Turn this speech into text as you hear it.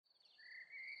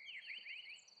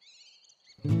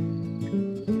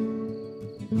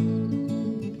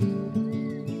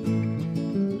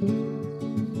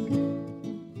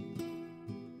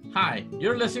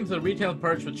You're listening to the Retail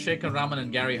Perch with Shekar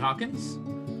and Gary Hawkins.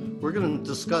 We're going to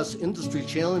discuss industry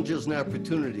challenges and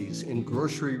opportunities in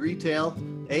grocery retail,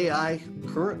 AI,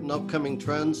 current and upcoming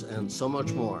trends, and so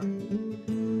much more.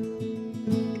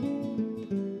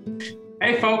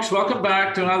 Hey folks, welcome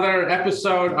back to another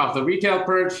episode of the Retail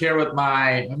Perch here with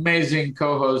my amazing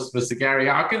co-host, Mr. Gary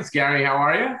Hawkins. Gary, how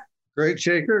are you? Great,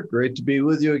 Shekar. Great to be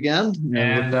with you again.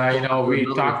 And, we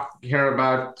talk here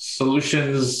about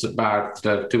solutions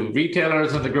to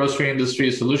retailers in the grocery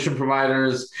industry, solution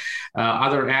providers,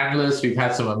 other analysts. We've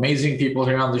had some amazing people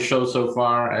here on the show so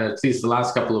far. At least the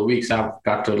last couple of weeks, I've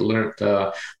got to learn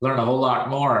a whole lot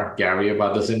more, Gary,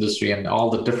 about this industry and all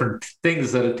the different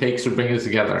things that it takes to bring us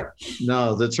together.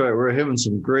 No, that's right. We're having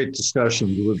some great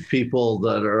discussions with people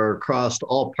that are across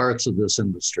all parts of this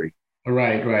industry.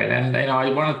 Right. And, I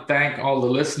want to thank all the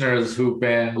listeners who've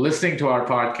been listening to our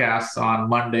podcasts on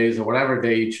Mondays or whatever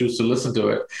day you choose to listen to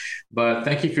it. But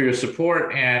thank you for your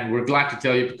support. And we're glad to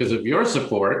tell you, because of your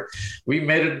support, we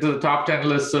made it to the top 10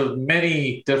 lists of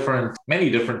many different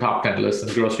top 10 lists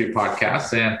in grocery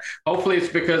podcasts. And hopefully it's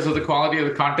because of the quality of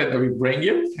the content that we bring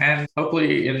you. And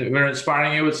hopefully we're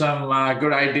inspiring you with some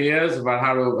good ideas about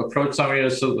how to approach some of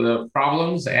your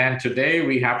problems. And today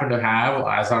we happen to have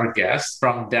as our guest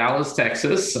from Dallas,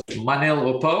 Texas,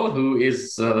 Manil Uppal, who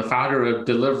is the founder of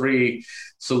Delivery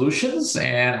Solutions.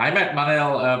 And I met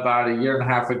Manil about a year and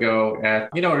a half ago at,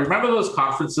 remember those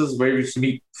conferences where you used to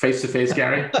meet face to face,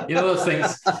 Gary? Those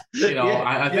things,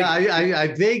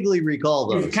 I vaguely recall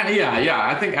those.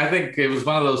 I think it was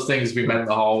one of those things. We met in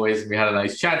the hallways and we had a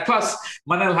nice chat. Plus,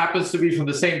 Manil happens to be from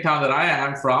the same town that I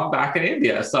am from, back in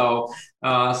India. So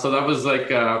that was like,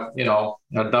 a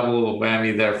double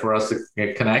whammy there for us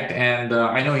to connect. And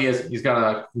I know he's got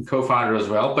a co-founder as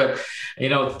well, but,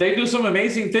 they do some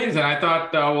amazing things. And I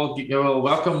thought we'll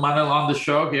welcome Manil on the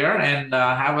show here and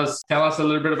tell us a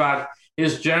little bit about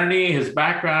his journey, his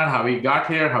background, how he got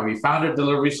here, how he founded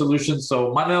Delivery Solutions.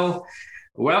 So Manil,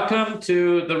 welcome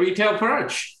to the Retail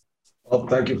Perch. Well,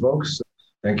 thank you, folks.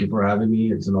 Thank you for having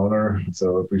me. It's an honor.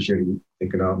 So appreciate you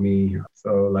thinking of me.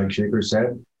 So like Shekar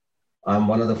said, I'm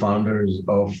one of the founders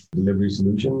of Delivery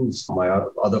Solutions. My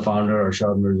other founder,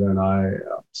 Arshad Mirza, and I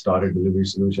started Delivery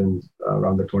Solutions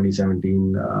around the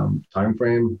 2017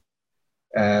 timeframe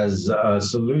as a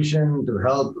solution to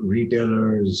help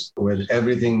retailers with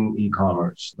everything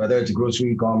e-commerce, whether it's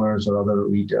grocery e-commerce or other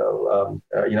retail.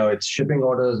 It's shipping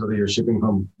orders, whether you're shipping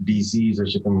from DCs or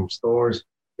shipping from stores.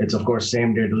 It's, of course,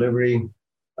 same-day delivery,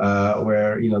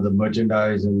 where, the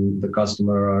merchandise and the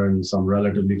customer are in some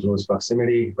relatively close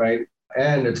proximity, right?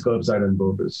 And it's curbside and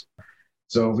BOPIS.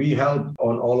 So we help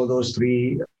on all of those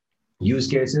three use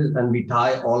cases, and we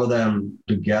tie all of them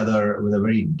together with a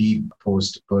very deep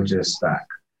post-purchase stack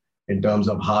in terms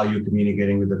of how you're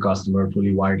communicating with the customer,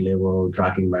 fully white label,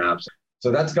 tracking maps.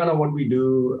 So that's kind of what we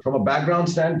do. From a background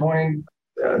standpoint,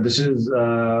 this is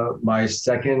my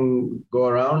second go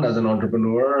around as an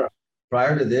entrepreneur.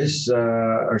 Prior to this,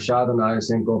 Arshad and I,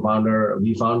 same co-founder,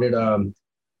 we founded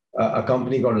a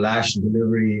company called Lash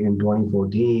Delivery in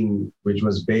 2014, which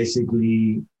was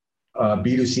basically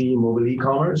B2C mobile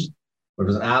e-commerce. It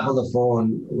was an app on the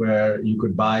phone where you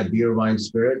could buy beer, wine,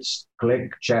 spirits,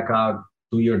 click, check out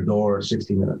to your door,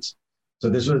 60 minutes. So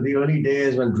this was the early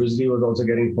days when Drizzly was also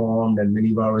getting formed and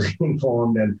Minibar was getting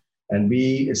formed. And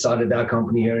we started that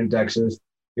company here in Texas.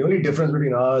 The only difference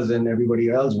between us and everybody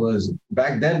else was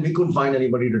back then we couldn't find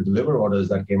anybody to deliver orders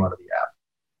that came out of the app.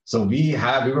 So we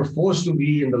were forced to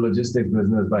be in the logistics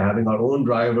business by having our own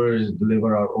drivers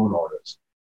deliver our own orders.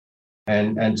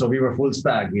 And so we were full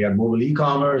stack. We had mobile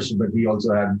e-commerce, but we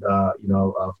also had,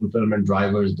 fulfillment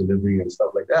drivers, delivery and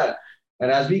stuff like that.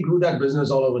 And as we grew that business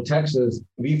all over Texas,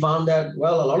 we found that, a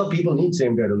lot of people need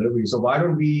same-day delivery. So why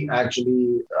don't we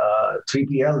actually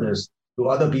 3PL this to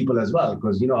other people as well?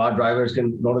 Because, our drivers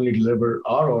can not only deliver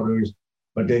our orders,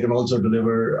 but they can also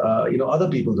deliver, other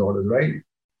people's orders, right?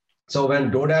 So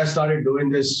when DoorDash started doing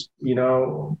this,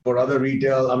 for other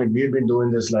retail, we had been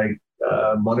doing this like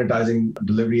monetizing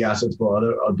delivery assets for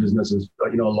other businesses, a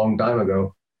long time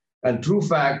ago. And true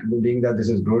fact, being that this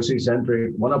is grocery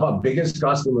centric, one of our biggest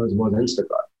customers was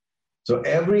Instacart. So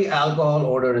every alcohol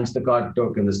order Instacart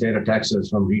took in the state of Texas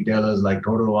from retailers like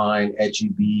Total Wine,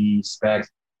 HEB, Specs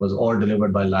was all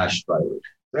delivered by Lash drivers.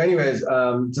 So anyways,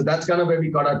 so that's kind of where we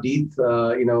got our teeth,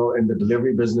 in the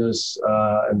delivery business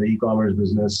and the e-commerce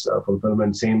business,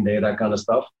 fulfillment, same day, that kind of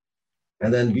stuff.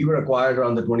 And then we were acquired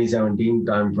around the 2017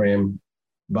 timeframe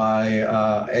by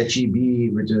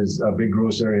HEB, which is a big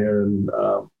grocer here. And,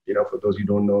 for those who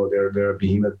don't know, they're a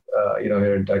behemoth,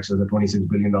 here in Texas, a $26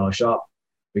 billion shop.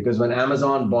 Because when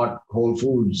Amazon bought Whole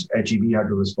Foods, HEB had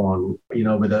to respond,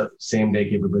 with a same day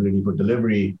capability for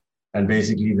delivery. And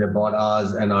basically they bought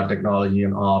us and our technology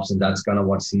and ops, and that's kind of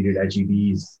what seeded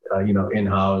HEB's,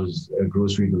 in-house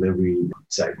grocery delivery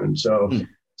segment. So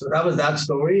that was that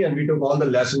story. And we took all the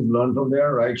lessons learned from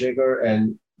there, right, Shekar,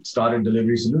 and started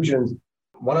Delivery Solutions.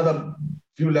 One of the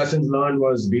few lessons learned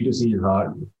was B2C is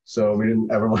hard. So we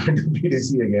didn't ever want to do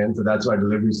B2C again. So that's why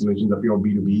Delivery Solutions, a pure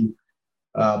B2B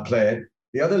play.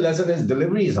 The other lesson is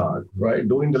delivery is hard, right?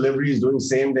 Doing deliveries, doing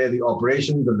same day, the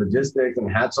operations, the logistics, and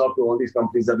hats off to all these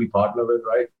companies that we partner with,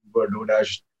 right? Uber,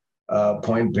 DoorDash,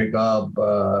 Point Pickup,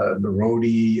 the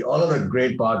Roadie, all of the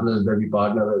great partners that we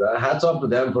partner with. Hats off to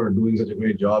them for doing such a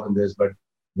great job in this. But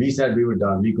we said we were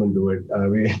done. We couldn't do it.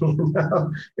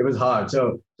 It was hard.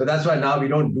 So that's why now we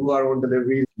don't do our own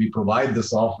deliveries. We provide the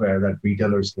software that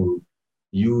retailers can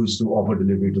use to offer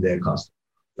delivery to their customers,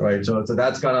 right? So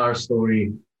that's kind of our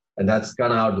story. And that's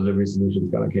kind of how Delivery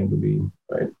Solutions kind of came to be,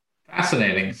 right?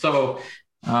 Fascinating. So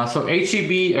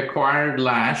HEB acquired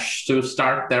Lash to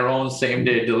start their own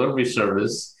same-day delivery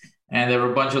service, and there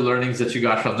were a bunch of learnings that you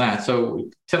got from that. So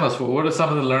tell us, what are some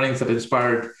of the learnings that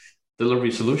inspired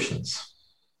Delivery Solutions?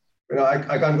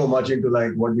 I can't go much into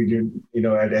like what we did,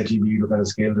 at HEB to kind of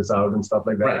scale this out and stuff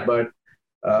like that. Right.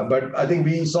 But I think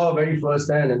we saw very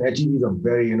firsthand, and HEB is a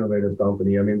very innovative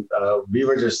company. I mean, we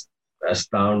were just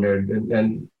astounded,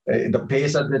 and the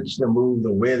pace at which they move,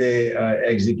 the way they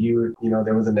execute.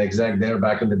 There was an exec there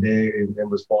back in the day. It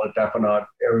was Paul Taffanot.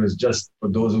 It was just, for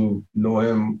those who know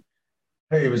him,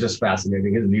 hey, it was just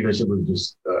fascinating. His leadership was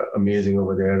just amazing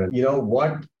over there. And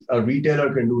what a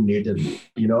retailer can do natively,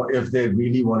 if they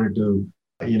really wanted to,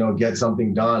 get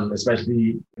something done,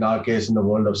 especially in our case, in the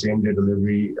world of same day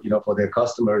delivery, for their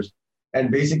customers. And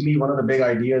basically one of the big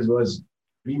ideas was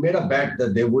we made a bet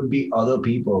that there would be other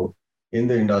people in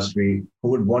the industry who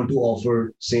would want to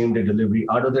offer same day delivery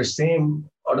out of their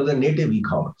native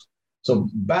e-commerce. So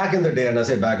back in the day, and I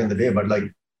say back in the day, but like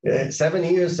 7,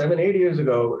 8 years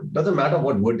ago, it doesn't matter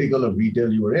what vertical of retail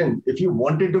you were in. If you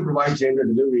wanted to provide same day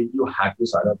delivery, you had to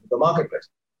sign up with the marketplace,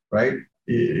 right?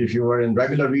 If you were in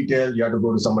regular retail, you had to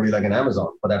go to somebody like an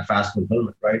Amazon for that fast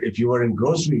fulfillment, right? If you were in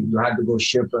grocery, you had to go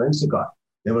Shipt or Instacart.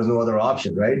 There was no other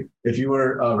option, right? If you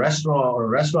were a restaurant or a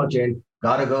restaurant chain,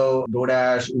 gotta go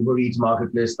DoorDash, Uber Eats,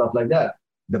 Marketplace, stuff like that.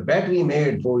 The bet we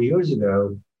made 4 years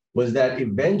ago was that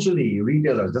eventually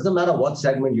retailers, doesn't matter what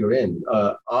segment you're in,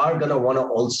 are going to want to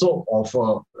also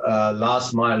offer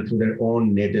last mile through their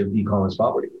own native e-commerce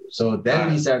property. So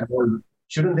then we said, well,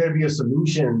 shouldn't there be a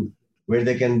solution where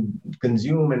they can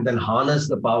consume and then harness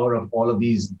the power of all of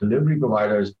these delivery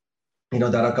providers,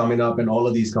 that are coming up, and all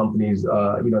of these companies,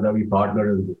 that we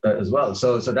partner as well.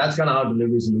 So that's kind of how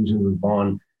Delivery Solutions was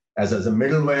born, as a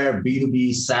middleware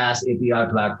B2B SaaS API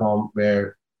platform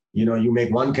where, you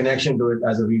make one connection to it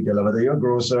as a retailer, whether you're a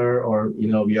grocer or,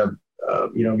 we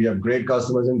have great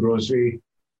customers in grocery,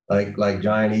 like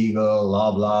Giant Eagle,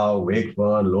 Loblaw,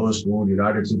 Wakefern, Lowe's Food,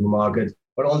 United Supermarkets,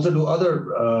 but also do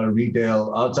other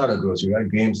retail outside of grocery, right?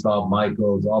 GameStop,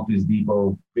 Michael's, Office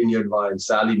Depot, Vineyard Vines,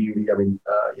 Sally Beauty. I mean,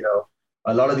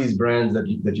 a lot of these brands that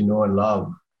you know and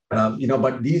love,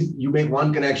 but these, you make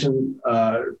one connection,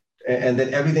 and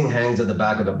then everything hangs at the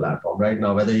back of the platform, right?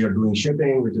 Now, whether you're doing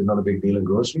shipping, which is not a big deal in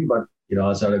grocery, but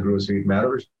outside of grocery, it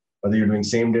matters. Whether you're doing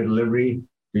same day delivery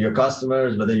to your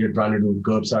customers, whether you're trying to do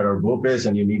curbside or BOPIS,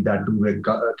 and you need that two-way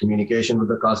communication with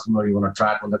the customer, you want to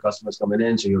track when the customer's coming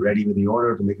in, so you're ready with the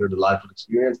order to make it a delightful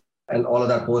experience. And all of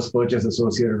that post-purchase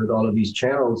associated with all of these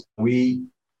channels, we,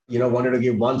 wanted to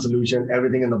give one solution,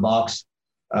 everything in the box,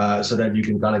 so that you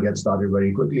can kind of get started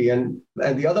very quickly. And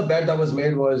the other bet that was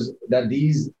made was that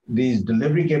these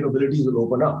delivery capabilities will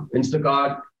open up.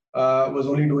 Instacart was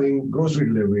only doing grocery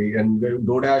delivery, and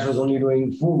DoorDash was only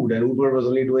doing food, and Uber was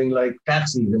only doing like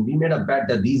taxis. And we made a bet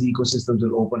that these ecosystems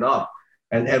will open up,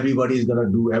 and everybody's going to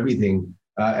do everything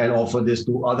and offer this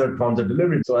to other forms of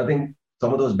delivery. So I think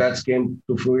some of those bets came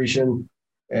to fruition,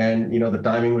 and the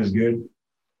timing was good.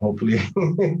 Hopefully,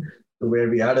 where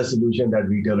we had a solution that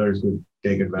retailers could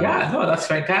take advantage. Yeah, no, that's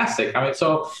fantastic. I mean,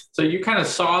 so you kind of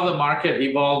saw the market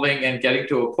evolving and getting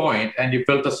to a point, and you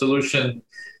built a solution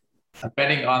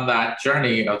betting on that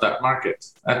journey of that market.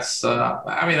 That's,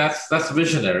 that's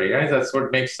visionary, right? That's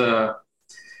what makes an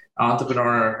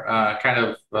entrepreneur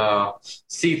kind of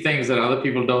see things that other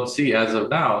people don't see as of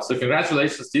now. So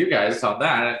congratulations to you guys on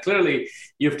that. And clearly,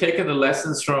 you've taken the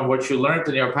lessons from what you learned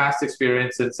in your past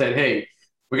experience and said, hey,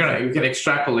 we can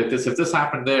extrapolate this. If this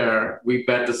happened there, we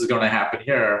bet this is going to happen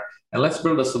here. And let's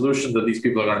build a solution that these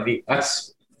people are going to need.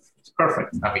 That's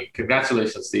perfect. I mean,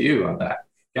 congratulations to you on that.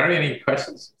 Gary, any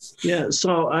questions? Yeah,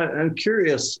 so I'm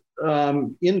curious,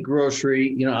 in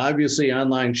grocery, obviously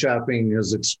online shopping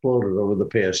has exploded over the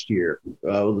past year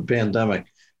with the pandemic.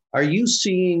 Are you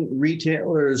seeing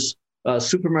retailers,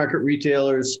 supermarket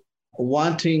retailers,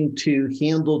 wanting to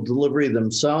handle delivery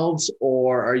themselves,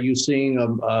 or are you seeing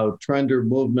a trend or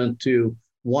movement to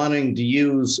wanting to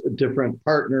use different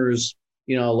partners,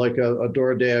 like a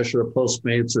DoorDash or a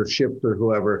Postmates or Shipt or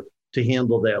whoever to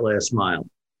handle that last mile?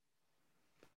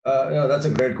 That's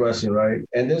a great question, right?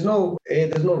 And there's no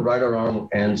right or wrong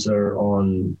answer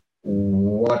on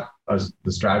what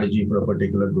the strategy for a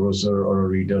particular grocer or a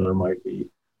retailer might be.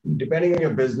 Depending on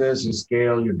your business, your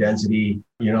scale, your density,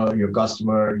 your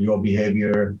customer, your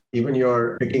behavior, even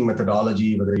your picking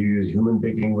methodology, whether you use human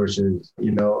picking versus,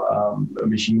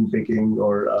 machine picking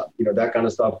or, that kind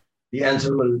of stuff, the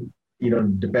answer will,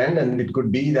 depend. And it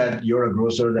could be that you're a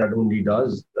grocer that only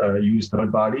does use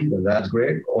third party, then that's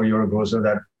great. Or you're a grocer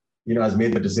that, has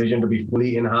made the decision to be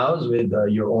fully in-house with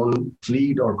your own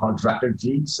fleet or contracted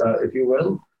fleets, if you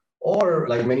will. Or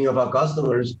like many of our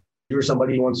customers, you're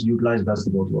somebody who wants to utilize best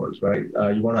of both worlds, right?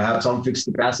 You want to have some fixed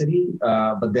capacity,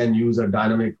 but then use a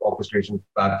dynamic orchestration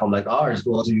platform like ours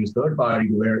to also use third party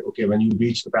to where, okay, when you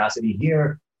reach capacity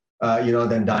here,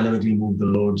 then dynamically move the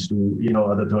loads to,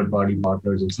 other third party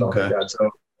partners and stuff like that.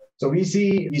 So we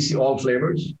see all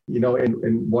flavors,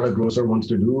 in what a grocer wants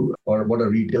to do or what a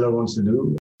retailer wants to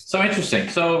do. So interesting.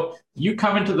 So you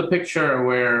come into the picture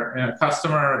where a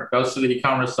customer goes to the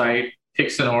e-commerce site,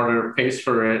 picks an order, pays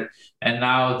for it, and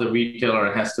now the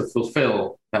retailer has to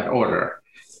fulfill that order.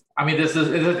 I mean, there's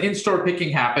an in-store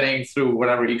picking happening through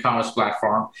whatever e-commerce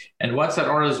platform, and once that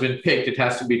order has been picked, it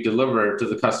has to be delivered to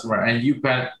the customer, and you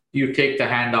take the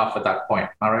handoff at that point.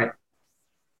 All right.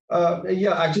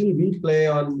 Actually, we play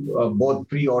on both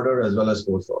pre-order as well as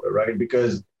post-order, right?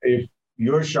 Because if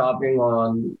you're shopping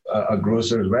on a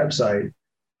grocer's website,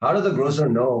 how does the grocer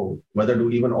know whether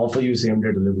to even offer you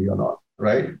same-day delivery or not?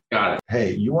 Right? Got it.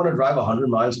 Hey, you want to drive 100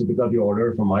 miles to pick up your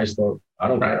order from my store? I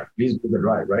don't care. Please do the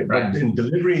drive, right? But in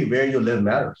delivery, where you live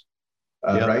matters,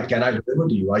 right? Can I deliver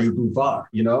to you? Are you too far?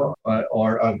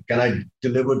 Or can I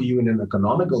deliver to you in an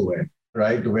economical way,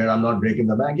 right? To where I'm not breaking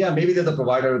the bank. Yeah, maybe there's a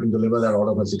provider who can deliver that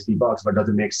order for $60, but does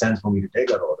it make sense for me to take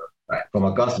that order from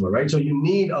a customer, right? So you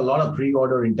need a lot of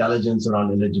pre-order intelligence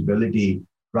around eligibility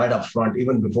right up front,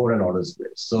 even before an order is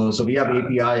placed. So we have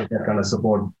APIs that kind of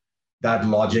support that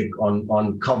logic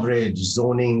on coverage,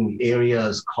 zoning,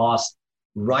 areas, cost,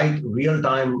 right, real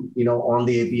time, on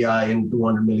the API in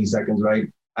 200 milliseconds, right,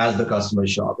 as the customer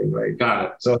is shopping, right? Got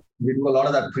it. So we do a lot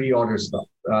of that pre-order stuff.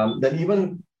 Then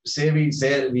even say we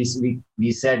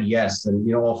said yes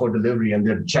and offer delivery and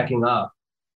they're checking out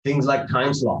things like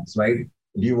time slots, right?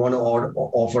 Do you want to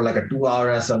offer like a 2-hour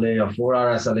SLA or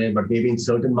 4-hour SLA, but maybe in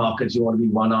certain markets you want to be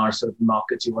 1 hour, certain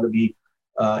markets you want to be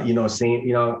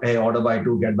hey, order by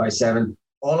 2, get by 7.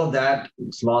 All of that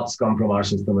slots come from our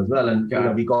system as well.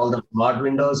 And we call them smart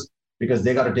windows because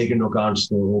they got to take into account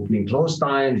store opening, close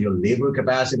times, your labor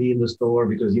capacity in the store,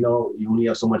 because, you only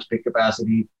have so much pick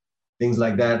capacity, things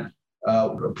like that.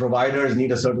 Providers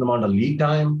need a certain amount of lead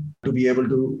time to be able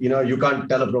to, you can't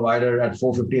tell a provider at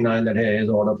 4:59 that, hey, here's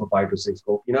an order for 5 to 6.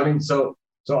 Go. You know what I mean? So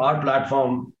our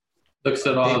platform looks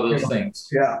at all of those things.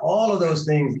 Yeah, all of those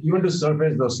things, even to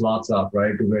surface those slots up,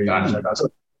 right, to where you can check out.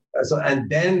 So, and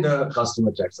then the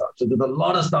customer checks out. So there's a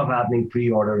lot of stuff happening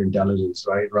pre-order intelligence,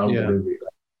 right, around delivery.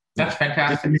 Right? That's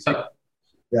fantastic. So,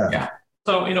 yeah.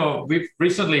 So, we've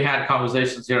recently had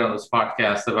conversations here on this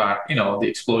podcast about, the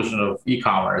explosion of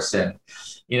e-commerce, and,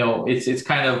 it's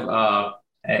kind of,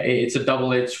 it's a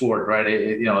double-edged sword, right?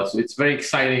 It's very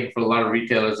exciting for a lot of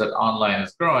retailers that online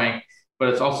is growing, but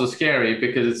it's also scary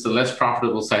because it's the less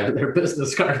profitable side of their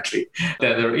business currently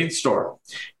that they're in store.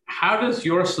 How does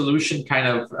your solution kind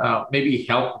of maybe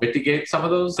help mitigate some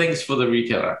of those things for the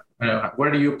retailer?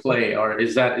 Where do you play, or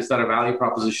is that a value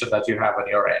proposition that you have on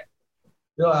your end?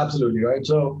 No, absolutely, right.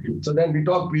 So then we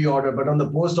talk pre-order, but on the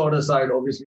post-order side,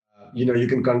 obviously, you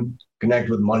can connect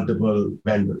with multiple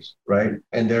vendors, right?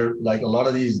 And they're like a lot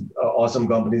of these awesome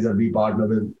companies that we partner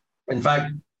with. In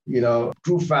fact,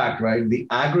 true fact, right? The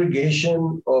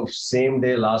aggregation of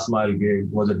same-day last mile gig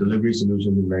was a delivery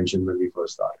solution we mentioned when we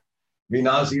first started. We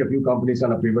now see a few companies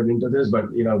kind of pivot into this,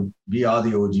 but, we are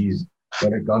the OGs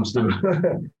when it comes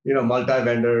to,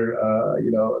 multi-vendor,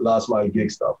 last mile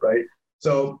gig stuff, right?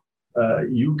 So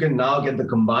you can now get the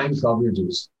combined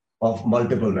coverages of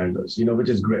multiple vendors, which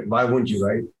is great. Why wouldn't you,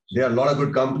 right? There are a lot of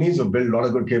good companies who build a lot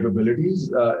of good capabilities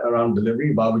around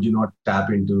delivery. Why would you not tap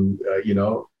into,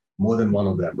 more than one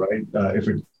of them, right? If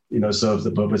it, serves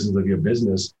the purposes of your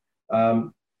business.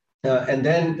 And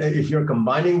then if you're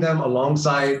combining them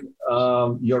alongside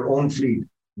your own fleet,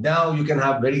 Now you can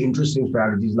have very interesting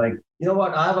strategies like, you know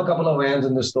what, I have a couple of vans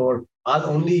in the store. I'll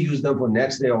only use them for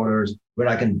next day orders where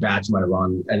I can batch my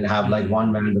run and have like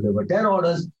one van deliver 10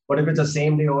 orders. But if it's a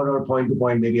same day order, point to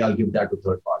point, maybe I'll give that to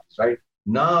third parties, right?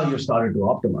 Now you've started to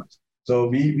optimize. So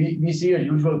we see a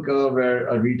usual curve where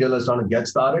a retailer is trying to get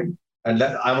started and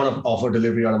I want to offer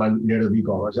delivery on my native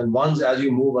e-commerce. And once as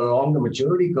you move along the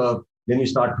maturity curve, then you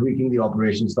start tweaking the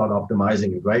operation, start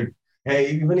optimizing it, right?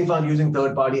 Hey, even if I'm using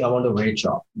third party, I want a rate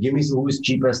shop. Give me who is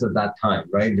cheapest at that time,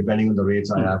 right? Depending on the rates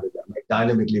I have with them, like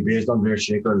dynamically based on where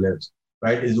Shekar lives,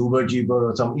 right? Is Uber cheaper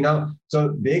or something,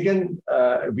 So they can,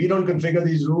 we don't configure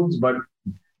these rules, but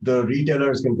the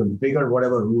retailers can configure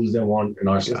whatever rules they want in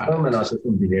our system, and our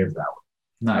system behaves that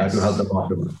way to help them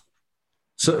optimize.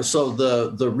 So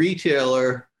the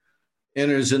retailer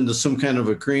enters into some kind of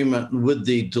agreement with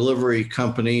the delivery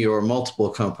company or multiple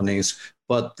companies,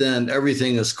 but then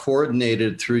everything is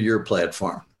coordinated through your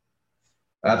platform.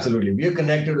 Absolutely. We are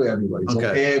connected to everybody. So we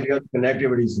have a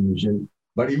connectivity solution,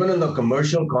 but even in the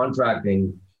commercial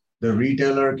contracting, the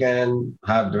retailer can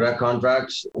have direct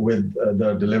contracts with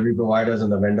the delivery providers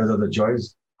and the vendors of the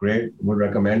choice. Great, would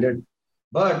recommend it.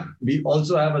 But we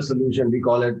also have a solution, we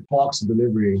call it Fox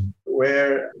Delivery,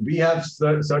 where we have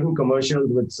certain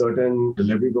commercials with certain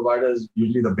delivery providers,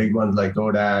 usually the big ones like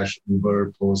DoorDash,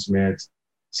 Uber, Postmates,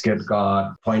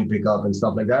 Skipkart, Point Pickup, and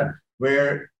stuff like that,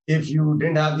 where if you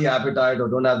didn't have the appetite or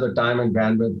don't have the time and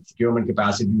bandwidth, procurement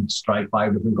capacity to strike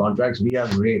 5 different contracts, we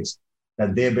have rates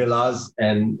that they bill us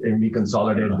and we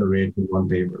consolidate the rate in one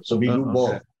paper. So we do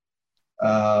both,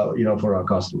 for our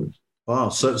customers. Wow.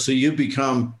 So you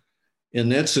become, in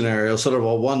that scenario, sort of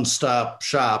a one-stop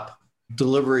shop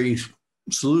delivery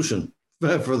solution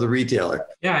for the retailer.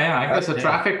 Yeah. I guess a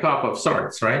traffic cop of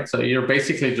sorts, right? So you're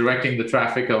basically directing the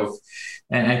traffic of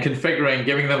and configuring,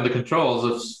 giving them the controls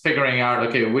of figuring out,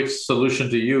 okay, which solution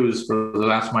to use for the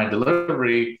last mile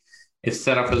delivery is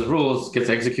set up as rules, gets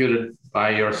executed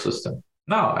by your system.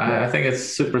 No, I think it's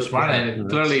super smart and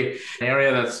clearly an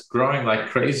area that's growing like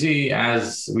crazy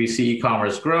as we see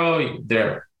e-commerce grow.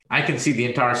 I can see the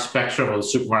entire spectrum of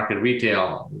supermarket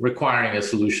retail requiring a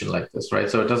solution like this, right?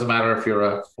 So it doesn't matter if you're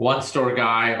a one-store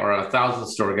guy or a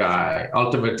 1,000-store guy.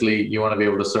 Ultimately, you want to be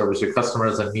able to service your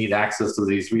customers and need access to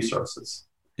these resources.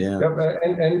 Yeah.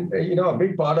 And a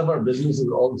big part of our business is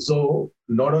also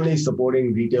not only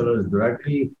supporting retailers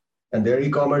directly and their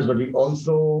e-commerce, but we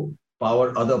also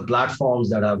power other platforms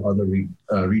that have other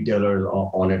retailers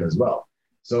on it as well.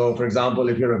 So, for example,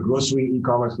 if you're a grocery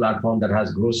e-commerce platform that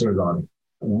has grocers on it,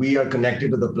 we are connected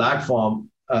to the platform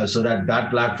so that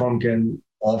platform can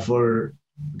offer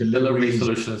delivery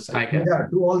solutions.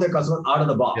 To all their customers out of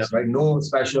the box, right? No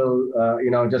special,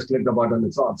 just click the button,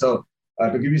 it's on. So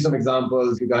to give you some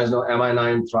examples, you guys know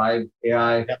MI9 Thrive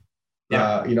AI.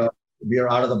 We are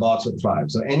out of the box with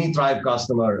Thrive. So any Thrive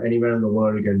customer anywhere in the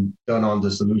world can turn on the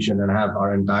solution and have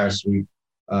our entire suite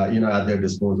at their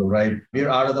disposal, right? We're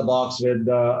out of the box with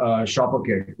Shopper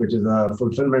Kit, which is a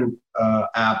fulfillment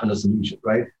app and a solution,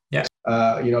 right? Yeah.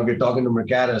 We're talking to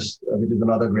Mercatus, which is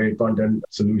another great content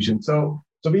solution. So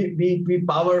we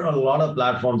power a lot of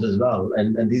platforms as well.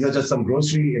 And these are just some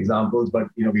grocery examples, but,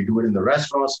 we do it in the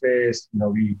restaurant space.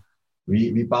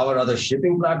 We power other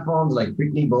shipping platforms like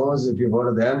Pitney Bowes, if you've heard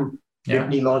of them. Yeah.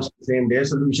 Pitney launched the same day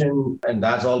solution, and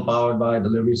that's all powered by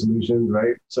delivery solutions,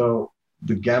 right? So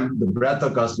the breadth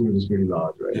of customers is pretty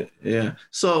large, right? Yeah.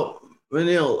 So,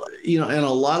 Manil, in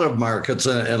a lot of markets,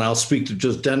 and I'll speak to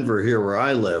just Denver here where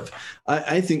I live,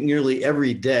 I think nearly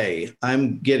every day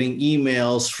I'm getting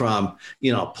emails from,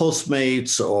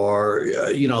 Postmates or,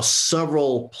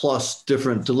 several plus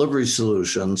different delivery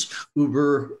solutions,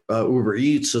 Uber, Uber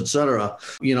Eats, et cetera,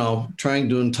 trying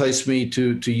to entice me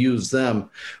to use them.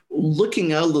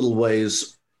 Looking out a little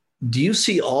ways, do you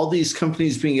see all these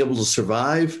companies being able to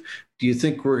survive? Do you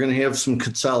think we're going to have some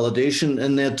consolidation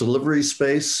in that delivery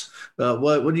space?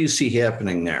 What do you see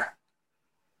happening there?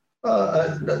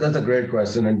 That's a great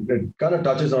question. And it kind of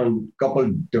touches on a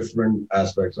couple different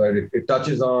aspects, right? It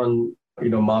touches on,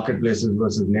 marketplaces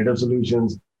versus native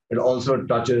solutions. It also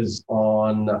touches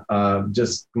on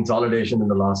just consolidation in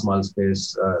the last mile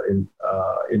space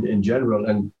in general.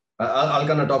 And I'll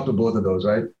kind of talk to both of those,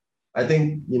 right? I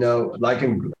think, like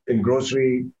in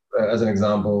grocery, as an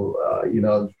example,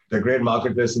 the great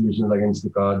marketplace solutions like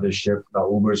Instacart, the Shift, now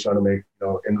Uber is trying to make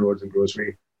inroads in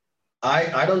grocery.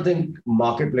 I don't think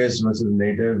marketplace versus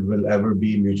native will ever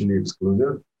be mutually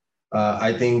exclusive.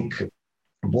 I think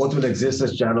both will exist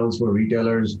as channels for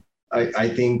retailers. I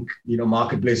think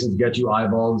marketplaces get you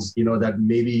eyeballs that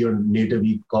maybe your native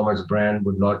e-commerce brand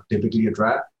would not typically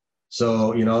attract.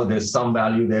 So, there's some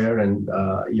value there, and,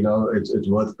 it's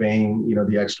worth paying,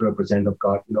 the extra percent of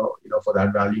cost, for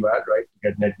that value add, right? To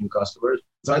get net new customers.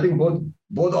 So I think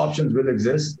both options will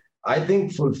exist. I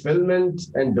think fulfillment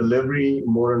and delivery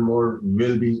more and more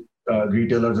will be,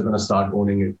 retailers are going to start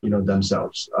owning it,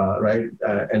 themselves, right?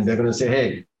 And they're going to say,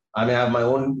 hey, I may have my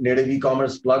own native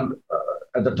e-commerce plugged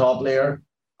at the top layer.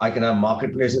 I can have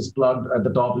marketplaces plugged at the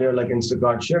top layer like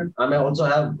Instacart Ship. I may also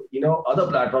have, other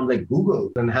platforms like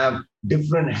Google and have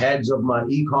different heads of my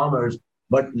e-commerce,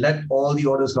 but let all the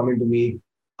orders come into me.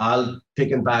 I'll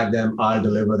pick and pack them. I'll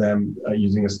deliver them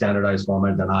using a standardized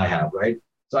format that I have, right?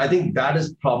 So I think that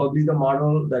is probably the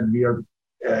model that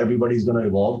everybody's going to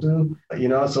evolve to,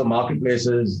 so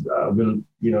marketplaces will,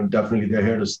 definitely they're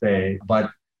here to stay.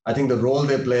 But I think the role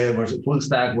they play versus full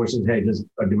stack versus, hey, just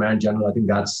a demand general, I think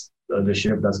that's the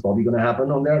shift that's probably going to happen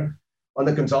on there. On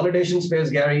the consolidation space,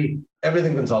 Gary,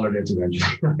 everything consolidates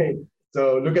eventually, right?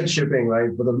 So look at shipping, right?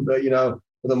 For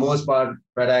the most part,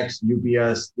 FedEx,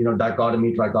 UPS,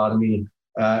 dichotomy, trichotomy,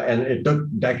 and it took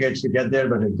decades to get there,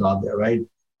 but it got there, right?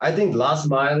 I think last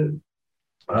mile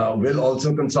will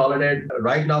also consolidate.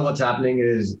 Right now, what's happening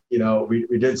is,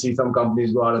 we did see some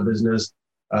companies go out of business.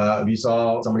 We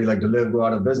saw somebody like Deliv go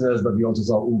out of business, but we also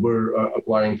saw Uber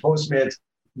acquiring Postmates.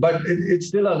 But it's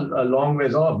still a long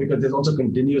ways off because there's also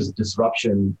continuous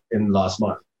disruption in last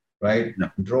mile, right? Yeah.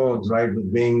 Drones, right, with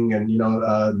Wing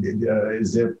and,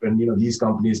 Zip and, these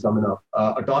companies coming up.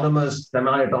 Autonomous,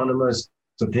 semi-autonomous.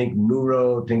 So think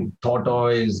Nuro, think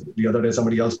Tortoise. The other day,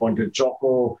 somebody else pointed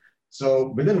Choco.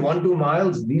 So within 1-2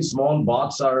 miles, these small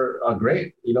bots are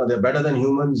great. They're better than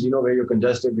humans, where you're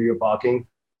congested, where you're parking.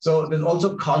 So there's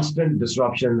also constant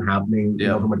disruption happening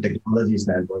from a technology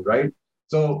standpoint, right?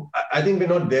 So I think we're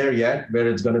not there yet where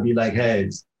it's going to be like, hey,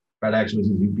 it's FedEx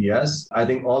versus UPS. I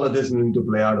think all of this needs to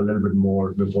play out a little bit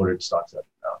more before it starts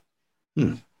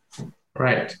settling down.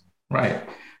 Right.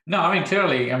 No,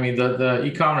 clearly, the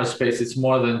e-commerce space, it's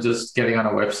more than just getting on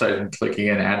a website and clicking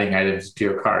and adding items to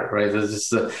your cart, right? There's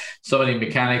just so many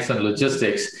mechanics and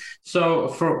logistics. So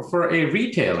for a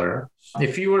retailer,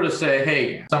 if you were to say,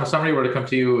 hey, somebody were to come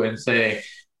to you and say,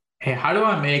 hey, how do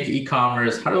I make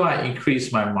e-commerce? How do I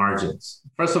increase my margins?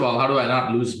 First of all, how do I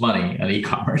not lose money on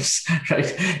e-commerce,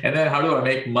 right? And then how do I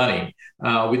make money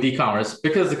with e-commerce?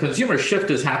 Because the consumer shift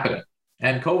is happening.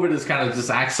 And COVID has kind of just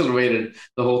accelerated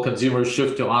the whole consumer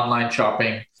shift to online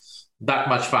shopping that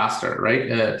much faster,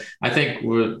 right? I think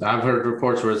I've heard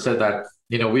reports where it said that,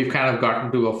 we've kind of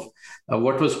gotten to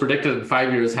what was predicted in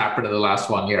 5 years happened in the last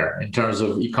 1 year in terms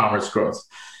of e-commerce growth.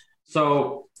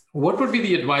 So what would be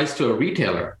the advice to a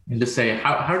retailer and to say,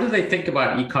 how do they think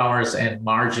about e-commerce and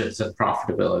margins and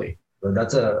profitability? Well,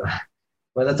 that's a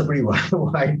pretty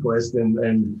wide question.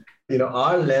 And,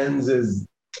 our lens is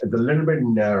a little bit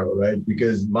narrow, right?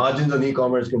 Because margins on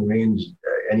e-commerce can range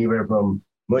anywhere from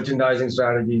merchandising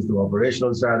strategies to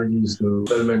operational strategies to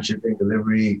fulfillment, shipping,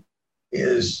 delivery.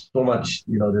 Is so much,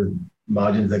 there's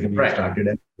margins that can be extracted.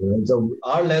 Right? So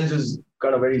our lens is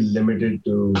kind of very limited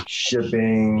to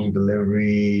shipping,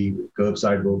 delivery,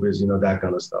 curbside focus, that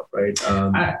kind of stuff, right?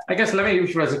 I guess let me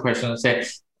rephrase the question and say,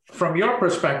 from your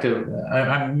perspective,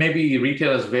 maybe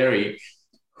retailers vary.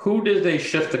 Who did they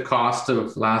shift the cost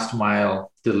of last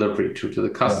mile delivery to the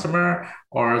customer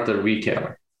or the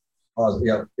retailer?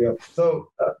 Yeah. So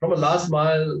from a last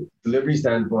mile delivery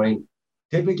standpoint,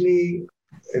 typically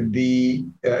at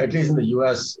least in the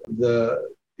US, the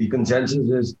consensus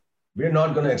is we're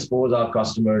not going to expose our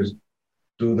customers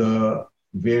to the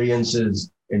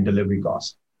variances in delivery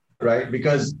costs, right?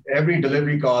 Because every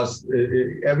delivery,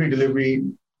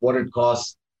 what it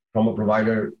costs from a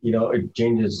provider, it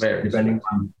changes depending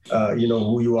on,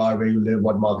 who you are, where you live,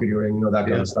 what market you're in, that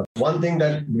kind of stuff. One thing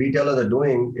that retailers are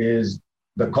doing is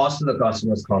the cost to the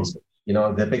customer is constant.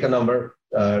 They pick a number,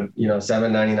 $7.99,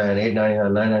 $8.99,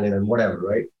 $9.99, whatever,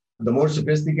 right? The more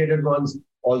sophisticated ones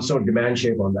also demand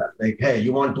shape on that. Like, hey,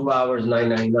 you want 2 hours,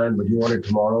 $9.99, but you want it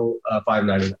tomorrow,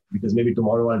 $5.99, because maybe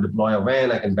tomorrow I'll deploy a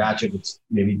van, I can batch it, it's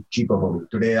maybe cheaper for me.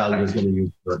 Today I'm just going to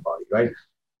use third party, right?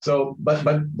 So, but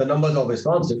the number is always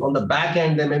constant. On the back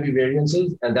end, there may be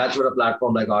variances, and that's where a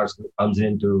platform like ours comes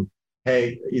into,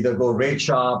 hey, either go rate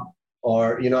shop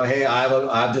or, hey, I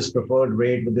have this preferred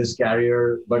rate with this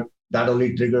carrier, but that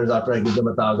only triggers after I give them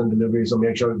 1,000 deliveries. So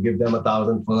make sure to give them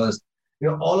 1,000 first.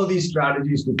 All of these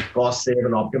strategies to cost save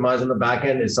and optimize on the back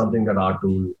end is something that our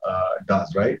tool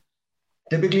does, right?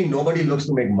 Typically, nobody looks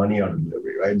to make money out of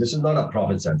delivery, right? This is not a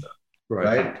profit center,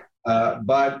 right?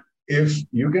 But if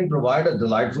you can provide a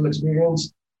delightful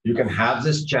experience, you can have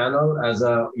this channel as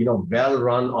a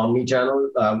well-run omni-channel,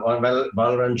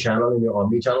 well-run channel in your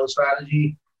omni-channel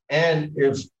strategy. And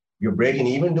if you're breaking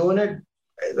even doing it,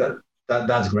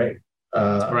 that's great.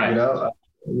 Right.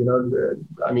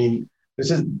 I mean,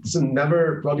 this is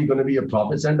never probably going to be a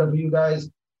profit center for you guys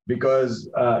because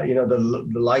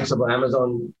the likes of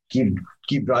Amazon keep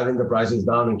driving the prices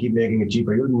down and keep making it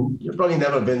cheaper. You'll probably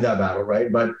never win that battle,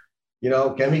 right? But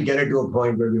can we get it to a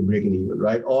point where we're breaking even,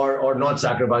 right? Or not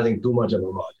sacrificing too much of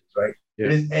our margins, right? Yeah.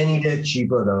 It is any day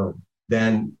cheaper though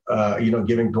than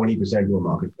giving 20% to a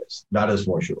marketplace. That is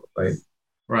for sure, right?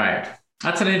 Right.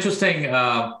 That's an interesting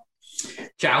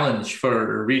challenge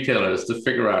for retailers to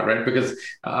figure out, right? Because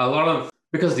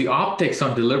because the optics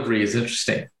on delivery is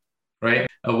interesting, right?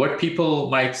 What people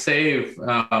might save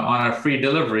on a free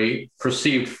delivery,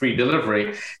 perceived free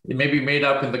delivery, it may be made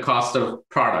up in the cost of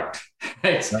product,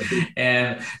 right?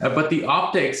 And but the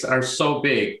optics are so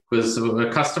big because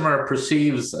the customer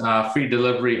perceives free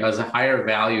delivery as a higher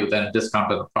value than a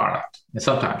discounted product. And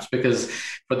sometimes because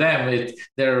for them,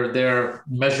 they're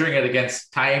measuring it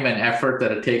against time and effort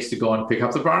that it takes to go and pick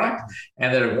up the product,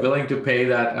 and they're willing to pay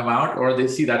that amount, or they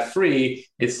see that free.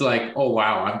 It's like, oh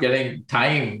wow, I'm getting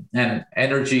time and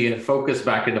energy and focus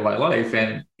back into my life,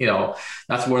 and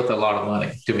that's worth a lot of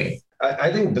money to me.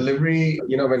 I think delivery,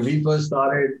 when we first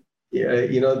started,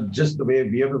 just the way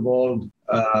we have evolved,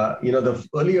 the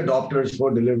early adopters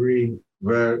for delivery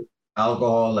were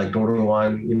alcohol, like Total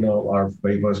Wine, our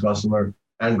very first customer,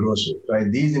 and grocery,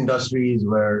 right? These industries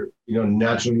were,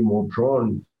 naturally more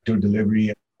prone to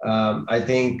delivery. I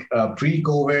think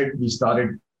pre-COVID, we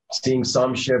started seeing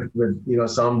some shift with,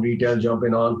 some retail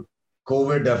jumping on.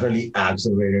 COVID definitely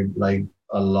accelerated like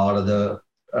a lot of the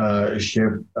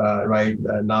shift, right?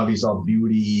 Now we saw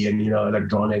beauty and,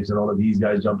 electronics and all of these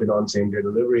guys jumping on same-day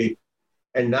delivery.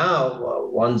 And now,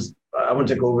 once, I wouldn't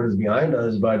say COVID is behind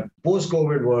us, but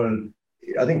post-COVID world,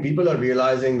 I think people are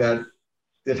realizing that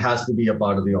it has to be a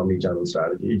part of the omni-channel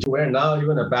strategy. Where now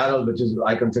even apparel, which is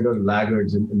I consider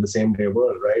laggards in the same-day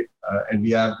world, right? And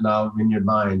we have now Vineyard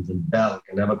Vines and Belk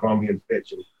and Abercrombie and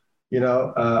Fitch. And,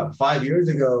 5 years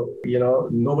ago,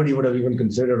 nobody would have even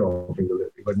considered offering delivery.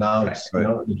 But now,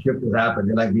 the shift has happened.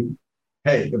 They're like,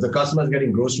 hey, if the customer is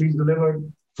getting groceries delivered,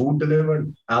 food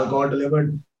delivered, alcohol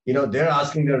delivered, they're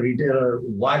asking their retailer,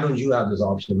 why don't you have this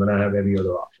option when I have every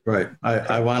other option? Right.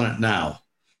 I want it now.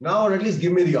 Now, or at least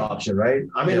give me the option, right?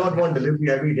 I may not want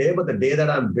delivery every day, but the day that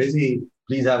I'm busy,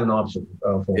 please have an option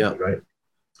for me, right?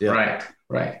 Yeah.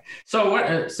 Right.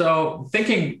 So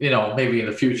thinking, maybe in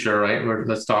the future, right?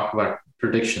 Let's talk about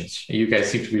predictions. You guys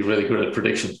seem to be really good at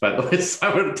predictions, by the way. So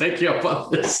I'm going to take you up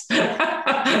on this.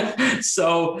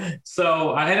 So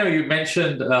I know you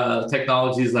mentioned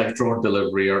technologies like drone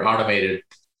delivery or automated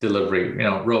delivery,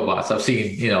 robots. I've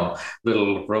seen,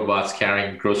 little robots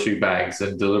carrying grocery bags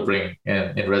and delivering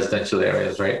in residential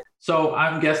areas, right? So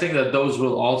I'm guessing that those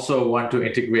will also want to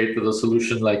integrate with a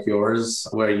solution like yours,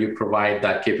 where you provide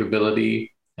that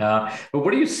capability. But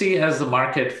what do you see as the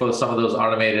market for some of those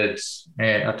automated,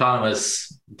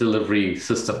 autonomous delivery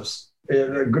systems?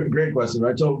 Great question,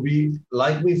 right? So we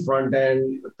front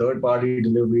end third-party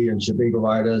delivery and shipping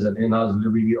providers and in-house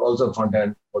delivery. We also front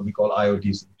end what we call IoT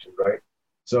solutions, right?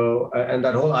 So, and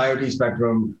that whole IoT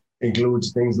spectrum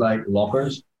includes things like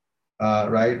lockers,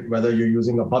 right? Whether you're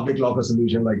using a public locker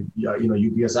solution like,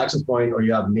 UPS Access Point, or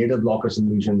you have native locker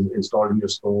solutions installed in your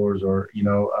stores or,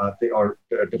 or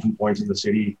different points in the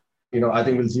city. I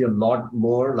think we'll see a lot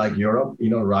more like Europe,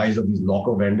 rise of these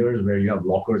locker vendors where you have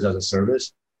lockers as a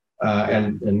service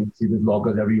and see these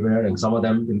lockers everywhere. And some of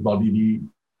them will probably be,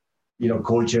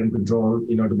 cold chain control,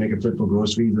 to make it fit for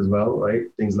groceries as well, right?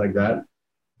 Things like that.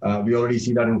 We already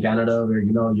see that in Canada where,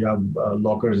 you have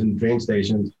lockers in train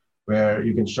stations where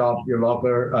you can shop your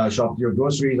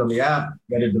groceries on the app,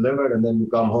 get it delivered, and then you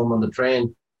come home on the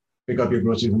train, pick up your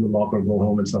groceries from the locker, go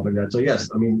home and stuff like that. So yes,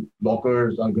 I mean,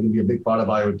 lockers are going to be a big part of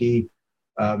IoT.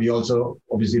 We also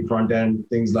obviously front end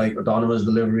things like autonomous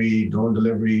delivery, drone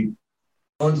delivery.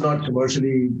 Drone's not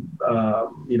commercially,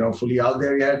 fully out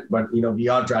there yet, but, we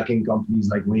are tracking companies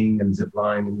like Wing and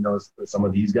Zipline and, some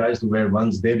of these guys to where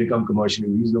once they become commercially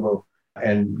reasonable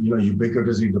and,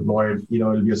 ubiquitously deployed,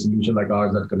 it'll be a solution like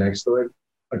ours that connects to it.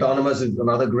 Autonomous is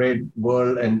another great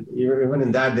world. And even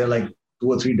in that, there are like 2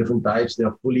 or 3 different types. There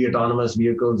are fully autonomous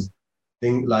vehicles,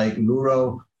 things like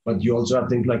Luro, but you also have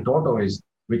things like Tortoise,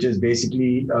 which is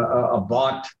basically a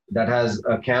bot that has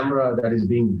a camera that is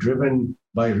being driven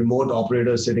by remote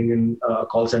operators sitting in a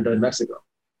call center in Mexico.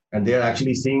 And they're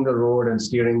actually seeing the road and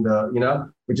steering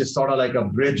which is sort of like a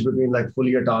bridge between like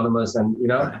fully autonomous and,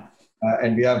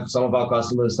 and we have some of our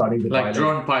customers starting to like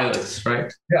drone pilots,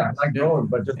 right? Yeah, like drone,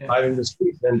 but just driving the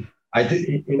streets. And I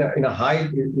think if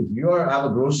you have a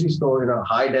grocery store in a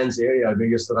high dense area where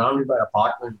you're surrounded by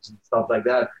apartments and stuff like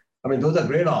that, I mean, those are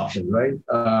great options, right?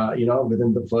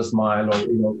 Within the first mile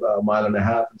or, a mile and a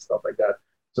half and stuff like that.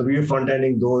 So we are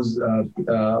front-ending those,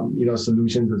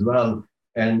 solutions as well.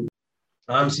 And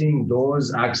I'm seeing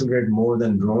those accelerate more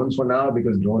than drones for now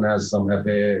because drone has some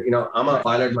FAA. I'm a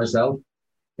pilot myself,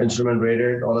 instrument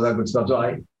rated, all of that good stuff. So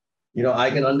I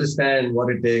can understand what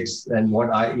it takes and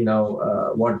what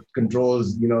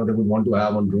controls, they would want to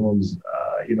have on drones,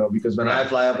 because when I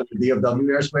fly up at the DFW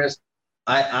airspace,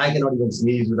 I cannot even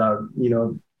sneeze without,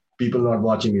 people not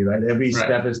watching me, right? Every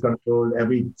step is controlled,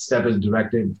 every step is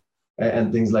directed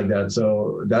and things like that.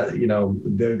 So that,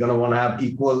 they're going to want to have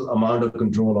equal amount of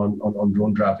control on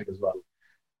drone traffic as well.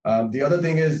 The other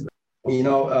thing is,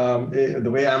 the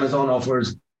way Amazon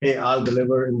offers, hey, I'll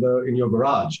deliver in your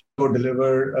garage, or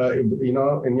deliver,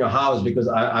 in your house, because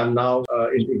I'm now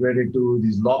integrated to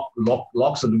these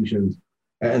lock solutions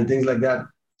and things like that.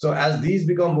 So as these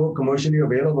become more commercially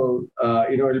available,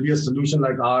 it'll be a solution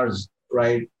like ours,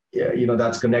 right?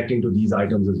 That's connecting to these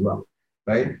items as well,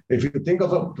 right? If you think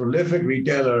of a prolific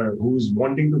retailer who's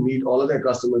wanting to meet all of their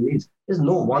customer needs, there's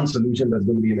no one solution that's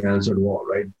going to be an answer to all,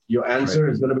 right? Your answer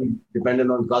is going to be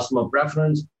dependent on customer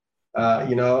preference,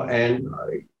 and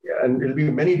it'll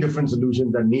be many different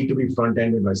solutions that need to be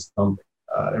front-ended by something,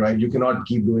 right? You cannot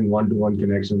keep doing one-to-one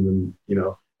connections,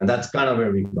 and that's kind of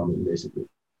where we come in, basically.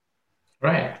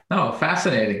 Right. No,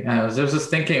 fascinating. I was just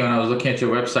thinking when I was looking at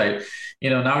your website,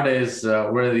 nowadays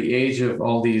we're in the age of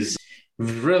all these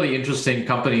really interesting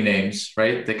company names,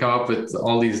 right? They come up with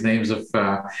all these names of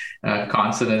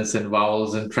consonants and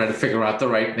vowels and try to figure out the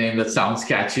right name that sounds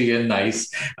catchy and nice.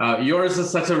 Yours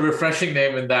is such a refreshing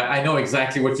name in that I know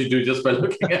exactly what you do just by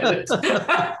looking at it.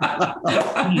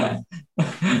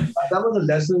 That was a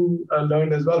lesson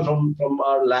learned as well from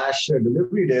our Lash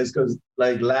delivery days, because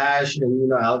like Lash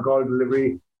and alcohol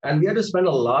delivery, and we had to spend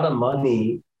a lot of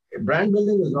money. Brand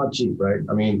building is not cheap, right?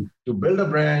 I mean, to build a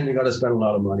brand, you got to spend a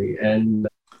lot of money. And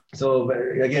so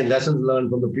again, lessons learned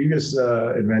from the previous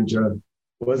adventure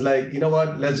was like, you know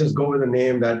what, let's just go with a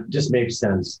name that just makes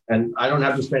sense. And I don't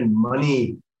have to spend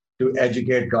money to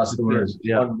educate customers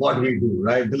on what we do,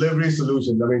 right? Delivery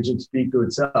solutions, I mean, it should speak to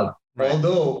itself. Right.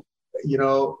 Although,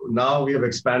 now we have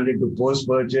expanded to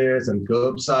post-purchase and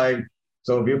curbside.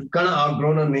 So we've kind of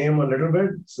outgrown our name a little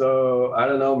bit. So I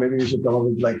don't know, maybe we should come up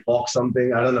with like Fox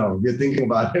something. I don't know. We're thinking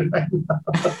about it right now.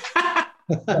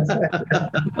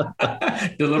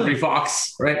 Delivery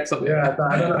Fox, right? Something. Yeah,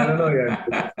 I don't know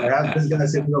yet. I have this guy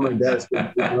sitting on my desk.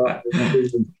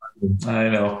 I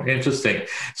know. Interesting.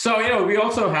 So, we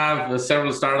also have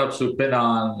several startups who've been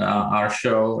on our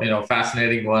show,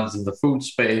 fascinating ones in the food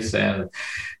space. And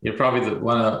you're probably the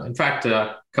one, in fact,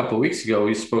 a couple of weeks ago,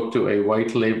 we spoke to a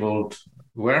white labeled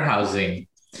warehousing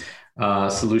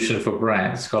solution for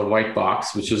brands called White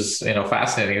Box, which is,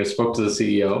 fascinating. I spoke to the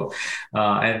CEO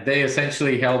and they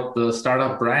essentially help the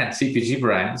startup brands, CPG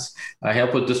brands,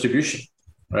 help with distribution.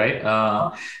 Right.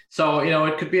 So,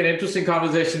 it could be an interesting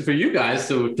conversation for you guys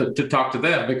to talk to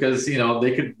them because,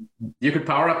 you could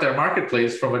power up their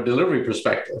marketplace from a delivery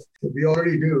perspective. We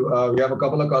already do. We have a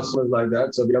couple of customers like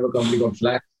that. So we have a company called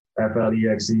Flex,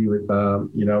 FLEXE, with,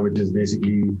 which is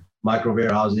basically micro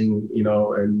warehousing,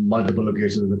 in multiple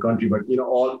locations in the country. But,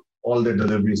 all their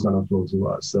deliveries kind of flow through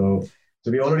us. So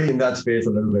we're already in that space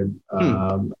a little bit.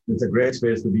 It's a great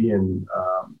space to be in.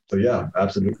 So yeah,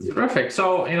 absolutely. Terrific.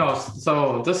 So,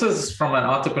 so this is from an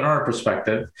entrepreneur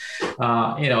perspective.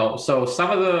 So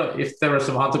if there are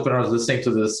some entrepreneurs listening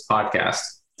to this podcast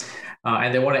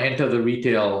and they want to enter the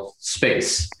retail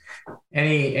space,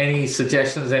 any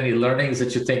suggestions, any learnings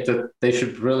that you think that they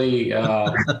should really,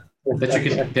 that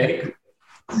you can take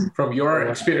from your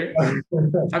experience?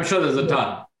 I'm sure there's a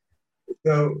ton.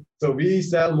 So we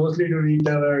sell mostly to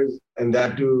retailers, and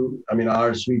that too, I mean,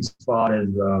 our sweet spot is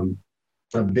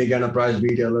big enterprise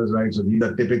retailers, right? So these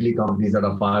are typically companies that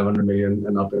are 500 million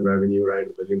and up in revenue, right?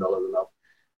 $1 billion and up.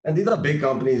 And these are big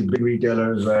companies, big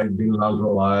retailers, right? Been around for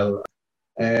a while.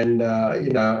 And,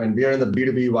 and we are in the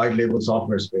B2B white label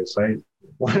software space, right?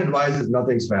 One advice is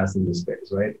nothing's fast in this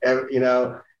space, right?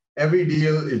 Every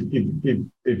deal,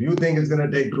 if you think it's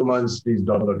going to take 2 months, please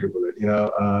double or triple it.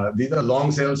 These are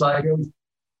long sales cycles.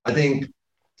 I think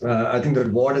the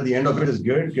reward at the end of it is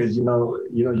good because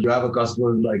you have a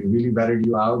customer like really vetted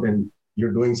you out and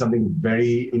you're doing something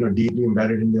very deeply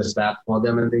embedded in their stack for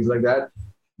them and things like that.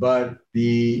 But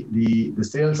the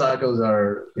sales cycles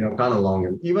are kind of long.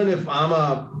 And even if I'm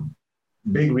a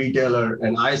big retailer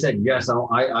and I said yes,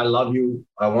 I love you,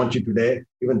 I want you today,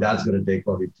 even that's going to take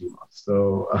probably 3 months.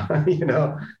 So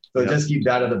just keep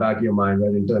that at the back of your mind,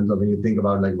 right? In terms of when you think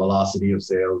about like velocity of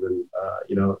sales and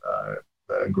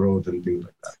growth and things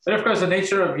like that. But of course, the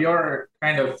nature of your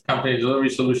kind of company, Delivery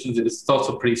Solutions, is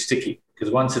also pretty sticky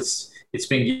because once it's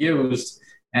being used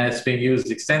and it's being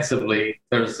used extensively,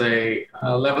 there's a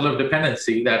level of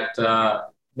dependency that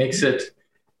makes it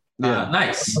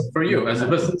nice for you as a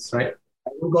business, right? I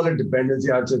wouldn't call it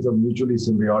dependency. I'd say it's a mutually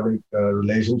symbiotic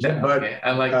relationship. Yeah, but okay. I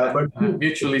like that.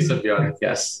 Mutually symbiotic,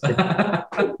 yes.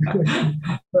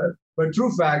 But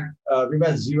true fact, we've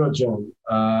had zero churn.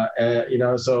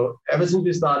 So ever since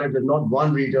we started, there's not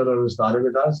one retailer who started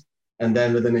with us, and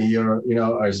then within a year,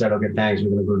 I said, okay, thanks, we're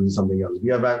going to go do something else.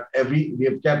 We have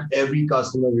kept every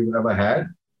customer we've ever had.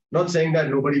 Not saying that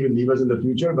nobody will leave us in the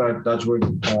future, but touch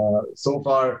wood, so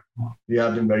far we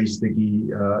have been very sticky,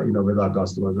 with our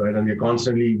customers, right? And we're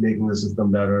constantly making the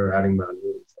system better, adding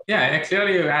value. Yeah, and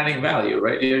clearly you're adding value,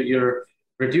 right? You're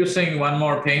reducing one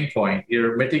more pain point.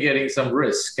 You're mitigating some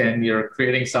risk, and you're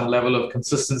creating some level of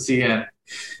consistency and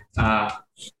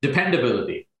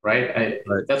dependability, right?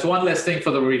 That's one less thing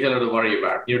for the retailer to worry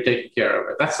about. You're taking care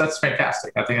of it. That's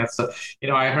fantastic. I think that's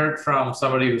I heard from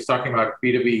somebody who's talking about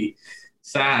B2B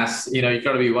SaaS. You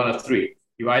got to be one of three.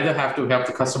 You either have to help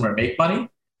the customer make money,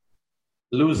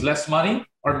 lose less money,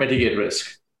 or mitigate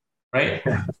risk. Right?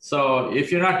 So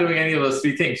if you're not doing any of those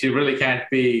three things, you really can't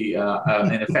be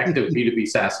an effective B2B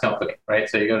SaaS company, right?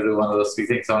 So you got to do one of those three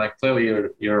things. So clearly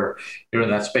you're in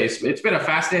that space. It's been a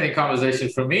fascinating conversation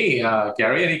for me,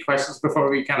 Gary. Any questions before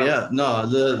we kind of? Yeah, no,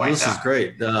 this is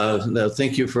great.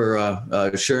 Thank you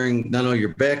for sharing not only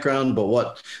your background, but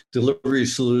what Delivery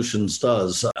Solutions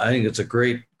does. I think it's a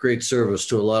great service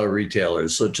to a lot of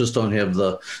retailers. So just don't have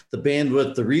the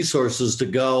bandwidth, the resources to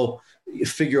go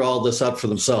figure all this out for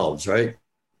themselves, right?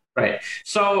 Right.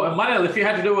 So, Manil, if you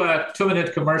had to do a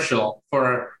 2-minute commercial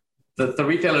for the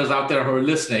retailers out there who are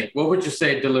listening, what would you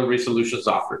say Delivery Solutions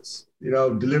offers?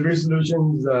 Delivery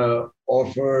Solutions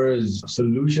offers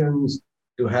solutions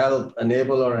to help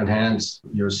enable or enhance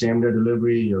your same-day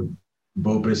delivery, your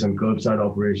BOPIS and curbside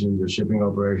operations, your shipping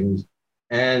operations,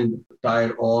 and tie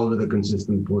it all with a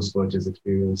consistent post-purchase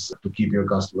experience to keep your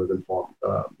customers informed,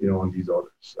 on these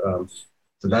orders.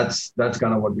 So that's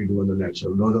kind of what we do in the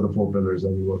nutshell. Those are the 4 pillars that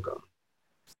we work on.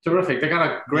 Terrific. They got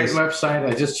a great website.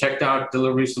 I just checked out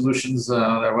Delivery Solutions,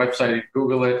 their website. You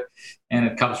Google it, and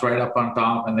it comes right up on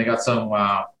top. And they got some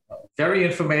very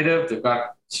informative. They've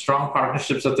got strong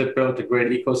partnerships that they've built, a great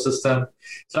ecosystem.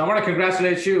 So I want to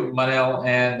congratulate you, Manil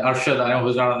and Arshad. I know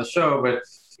who's not on the show, but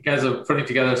you guys are putting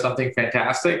together something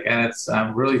fantastic. And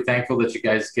I'm really thankful that you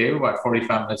guys gave about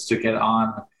 45 minutes to get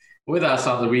on with us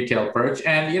on the Retail Perch.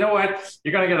 And you know what?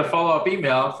 You're going to get a follow-up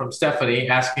email from Stephanie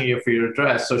asking you for your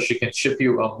address so she can ship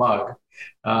you a mug,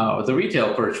 the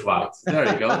Retail Perch mug. There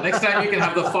you go. Next time you can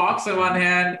have the Fox in one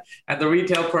hand and the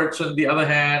Retail Perch in the other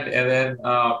hand, and then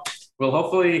we'll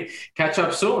hopefully catch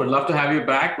up soon. We'd love to have you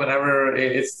back whenever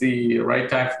it's the right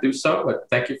time to do so. But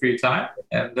thank you for your time.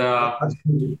 And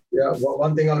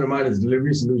one thing I'll remind is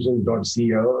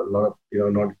deliverysolutions.co. A lot of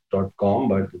not .com,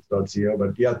 but it's .co.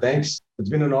 But yeah, thanks. It's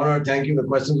been an honor. Thank you. The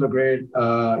questions were great.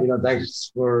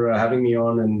 Thanks for having me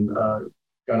on and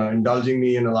kind of indulging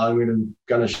me and allowing me to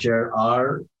kind of share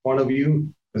our point of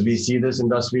view, because we see this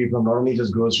industry from not only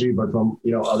just grocery, but from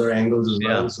other angles as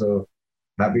well. So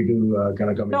happy to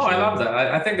kind of come. No, I love that.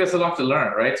 I think there's a lot to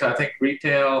learn, right? So I think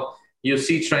retail, you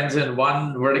see trends in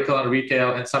one vertical in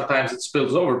retail, and sometimes it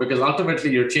spills over because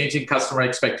ultimately you're changing customer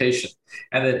expectation.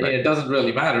 And then it doesn't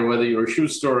really matter whether you're a shoe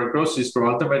store or a grocery store.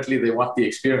 Ultimately, they want the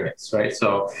experience, right?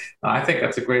 So I think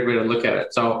that's a great way to look at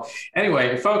it. So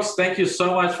anyway, folks, thank you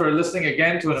so much for listening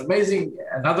again to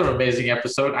another amazing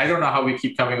episode. I don't know how we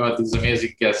keep coming up with these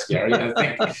amazing guests, Gary. I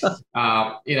think,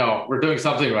 we're doing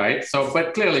something right. So,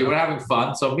 but clearly we're having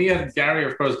fun. So me and Gary,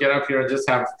 of course, get up here and just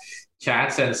have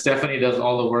chats, and Stephanie does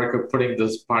all the work of putting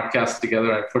this podcast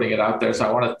together and putting it out there. So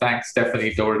I want to thank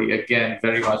Stephanie Doherty again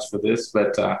very much for this.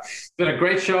 But it's been a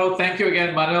great show. Thank you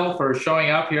again, Manil, for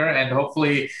showing up here, and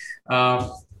hopefully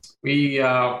we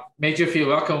made you feel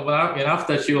welcome enough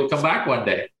that you will come back one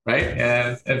day, right?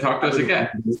 And talk to us again.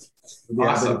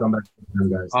 Awesome. Come back,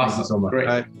 guys. Awesome. Thank you so much.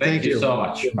 Great. Thank you so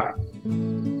much. Bye.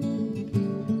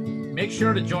 Make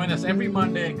sure to join us every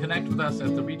Monday and connect with us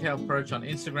at the Retail Perch on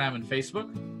Instagram and Facebook.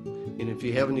 And if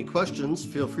you have any questions,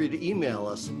 feel free to email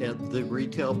us at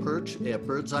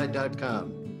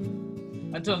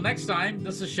theretailperch@birdseye.com. Until next time,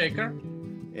 this is Shekar.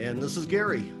 And this is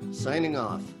Gary, signing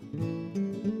off.